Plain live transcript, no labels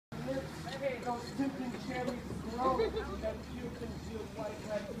those tempting cherries grow, that pure congealed white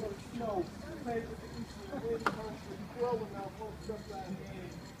like pure snow. Play with the eastern wind, comes with growing our hopes up thy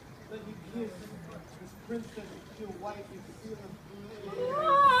hand. Let me kiss this princess of pure white and feeling blue.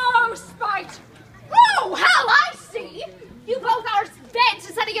 Oh, spite! Oh, hell, I see! You both are bent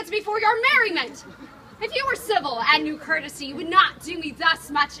to set against me for your merriment. If you were civil and knew courtesy, you would not do me thus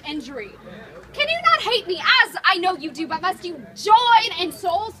much injury. Can you not hate me, as I know you do, but must you join in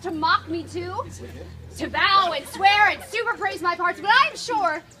souls to mock me too? To vow and swear and super praise my parts, but I am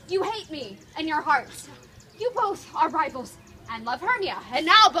sure you hate me in your hearts. You both are rivals and love Hermia, and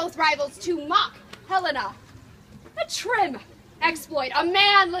now both rivals to mock Helena. A trim exploit, a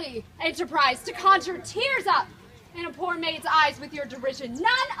manly enterprise to conjure tears up in a poor maid's eyes with your derision.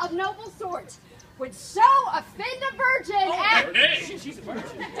 None of noble sort would so offend a virgin She's a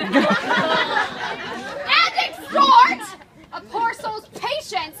virgin. and extort a poor soul's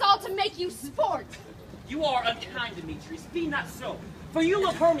patience, all to make you sport. You are unkind, Demetrius. Be not so. For you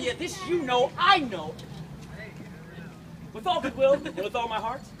love Hermia, this you know, I know. With all goodwill and with all my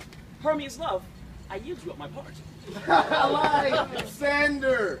heart, Hermia's love, I yield you up my part.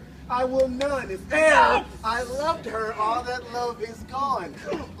 Alexander, I will none. If e'er I loved her, all that love is gone.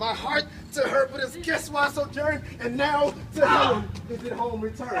 My heart to her but is guess why sojourn, and now to Helen is at home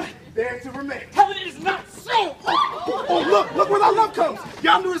returned, there to remain. Helen, it is not so! Oh, look where thy love comes.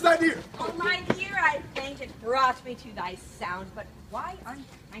 Yonder is thy dear. Oh, my dear, I think it brought me to thy sound, but why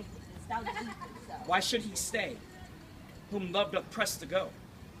unkindly didst thou leave me so? Why should he stay, whom love doth press to go?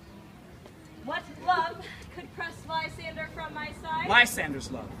 What love could press Lysander from my side?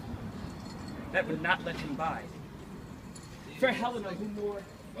 Lysander's love, that would not let him bide. Fair Helena, who more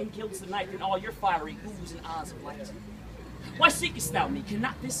engilds the night than all your fiery oohs and ahs of light. Why seekest thou me?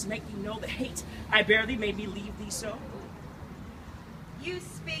 Cannot this make thee know the hate I bear thee made me leave thee so? You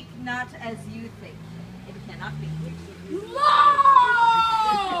speak not as you think. It cannot be.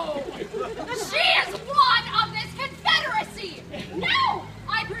 Lo! She is one of this confederacy! Now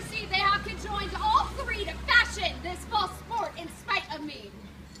I perceive they have conjoined all three to fashion this false sport in spite of me.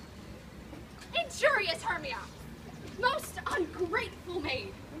 Injurious Hermia, most ungrateful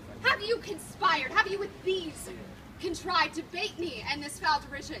maid, have you conspired, have you with these contrived to bait me in this foul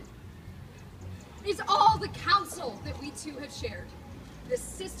derision? Is all the counsel that we two have shared, the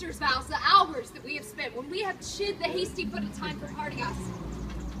sisters' vows, the hours that we have spent when we have chid the hasty-footed time for parting us?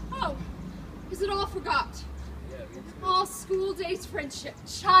 Oh, is it all forgot? All school days friendship,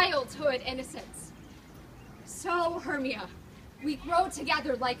 childhood innocence. So, Hermia, we grow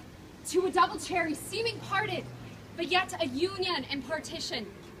together like to a double cherry, seeming parted, but yet a union in partition.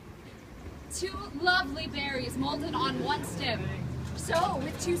 Two lovely berries molded on one stem, so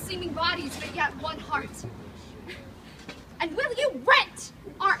with two seeming bodies, but yet one heart. And will you rent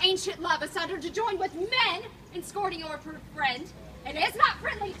our ancient love asunder to join with men in scorning your friend? It is not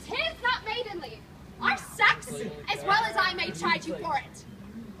friendly, 'tis not maidenly. Our sex, as well as I may chide you for it,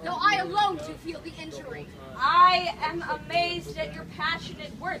 though I alone do feel the injury. I am amazed at your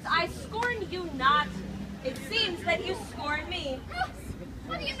passionate words. I scorn you not. It seems that you scorn me.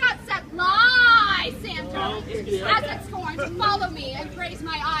 Have you not said Lysander, as it scorned to follow me and praise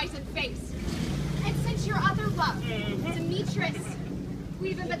my eyes and face? And since your other love, Demetrius, who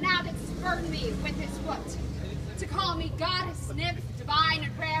even but now did spurn me with his foot, to call me goddess, nymph, divine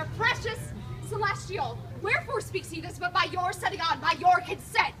and rare, precious, celestial, wherefore speaks he this but by your setting on, by your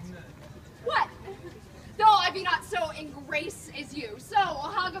consent? What? Though I be not so in grace as you, so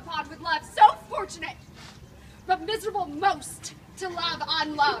hung upon with love, so fortunate, but miserable most to love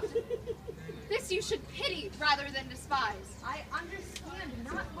unloved. This you should pity rather than despise. I understand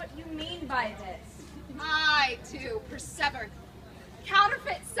not what you mean by this. I, too, persever.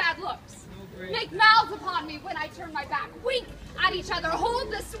 Counterfeit sad looks. Make mouths upon me when I turn my back. Wink at each other.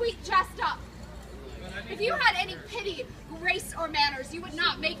 Hold the sweet jest up. If you had any pity, grace, or manners, you would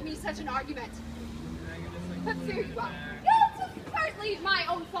not make me such an argument. But fear you are. It is partly my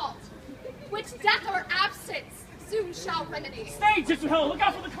own fault, which death or absence soon shall remedy. Stay, Sister Helen. Look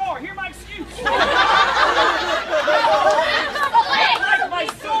out for the car. Hear my excuse. My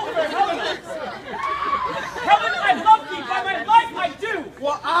soul for Helen. Helen, I love thee. By my life, I do.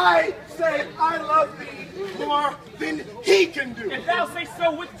 Well, I say I love thee more than he can do. If thou say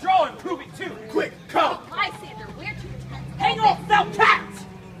so, withdraw and prove it too. Quick, come. Lysander, where to attend? Hang off, thou cat!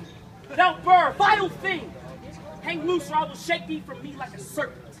 Thou burr, vile thing! Hang loose, or I will shake thee from me like a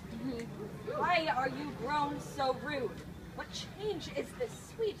serpent. Why are you grown so rude? What change is this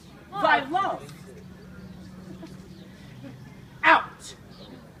sweet love? Thy love. Out!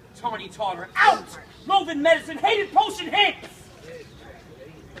 Tawny totter, out! Loathed medicine, hated potion, hence!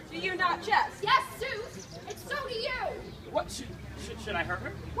 Do you not not jest. Yes, Zeus, and so do you. What, should I hurt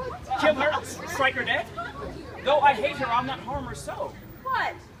her? Kill her? Strike her dead? Though I hate her, I'll not harm her so.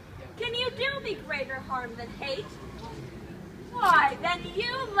 What? Can you do me greater harm than hate? Why, then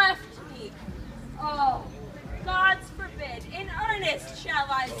you left me. Oh, gods forbid. In earnest shall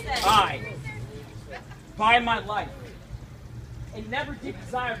I say. I, by my life, and never did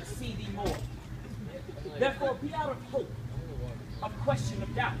desire to see thee more. Therefore be out of hope, of question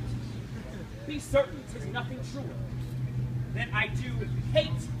of doubt. Be certain 'tis nothing truer than I do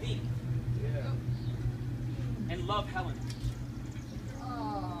hate thee and love Helen.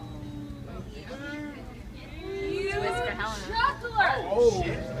 Oh. You Chuckler! Oh.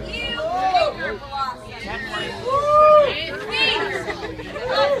 You finger blossom!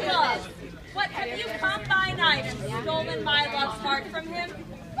 What, have you come by night and stolen my love's heart from him?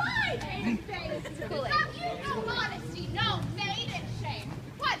 fine, face. Have you no modesty, no maiden shame?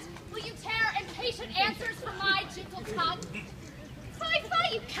 What, will you tear impatient answers from my gentle tongue?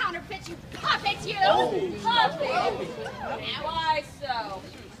 Fie, you counterfeit, you puppet, you! Puppet! Why so?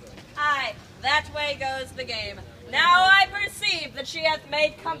 Aye, that way goes the game. Now I perceive that she hath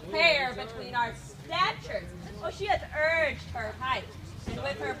made compare between our statures. Oh, she hath urged her height, and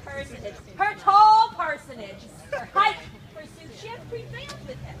with her personage, her tall personage, her height, forsooth, she hath prevailed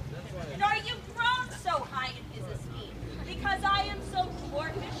with him. And are you grown so high in his esteem? Because I am so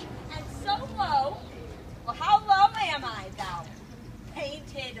dwarfish and so low? Well, how low am I, thou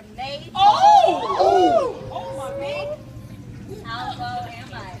painted maid? Oh my God! How low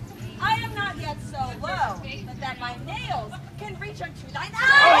am I? I am not yet so low, but that my nails can reach unto thine I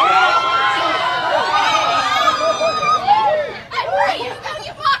pray you, though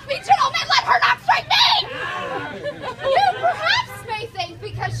you mock me, gentlemen, let her not strike me! You perhaps may think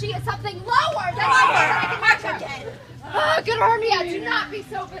because she is something lower than I can mark her dead. Good Hermia, do not be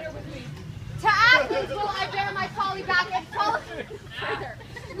so bitter with me. To Athens will I bear my folly back and follow further.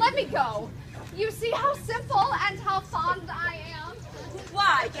 Let me go. You see how simple and how fond I am.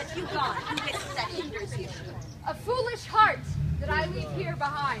 Why, get you gone? Who is it that hinders you? A foolish heart that I leave here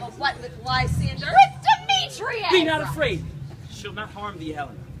behind. Oh, what with Lysander? With Demetrius! Be not afraid. She'll not harm thee,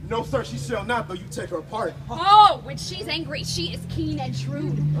 Helen. No, sir, she shall not, though you take her apart. Oh, when she's angry, she is keen and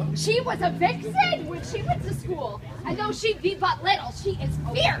shrewd. She was a vixen when she went to school. And though she be but little, she is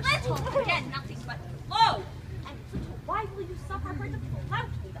fierce. Little, again, nothing but low. And little, why will you suffer her to flout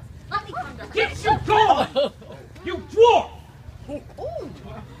me thus? Let me come to her. Get you gone! You dwarf!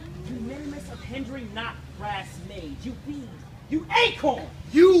 You minimus of hindering not brass maid. You bead, you acorn!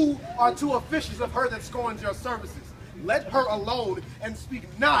 You are too officious of her that scorns your services. Let her alone and speak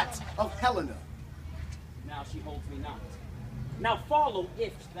not of Helena. Now she holds me not. Now follow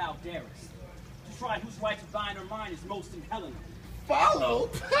if thou darest. To try whose right of thine or mine is most in Helena. Follow?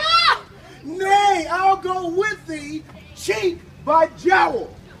 Nay, I'll go with thee, cheek by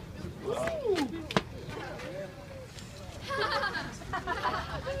jowl.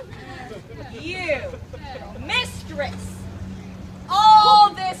 You, mistress,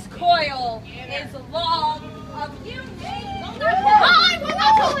 all this coil is long of you. I will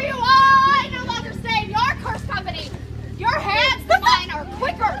not follow you. I no longer stay in your cursed company. Your hands and mine are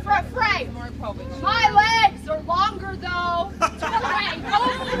quicker for a fray. My legs are longer, though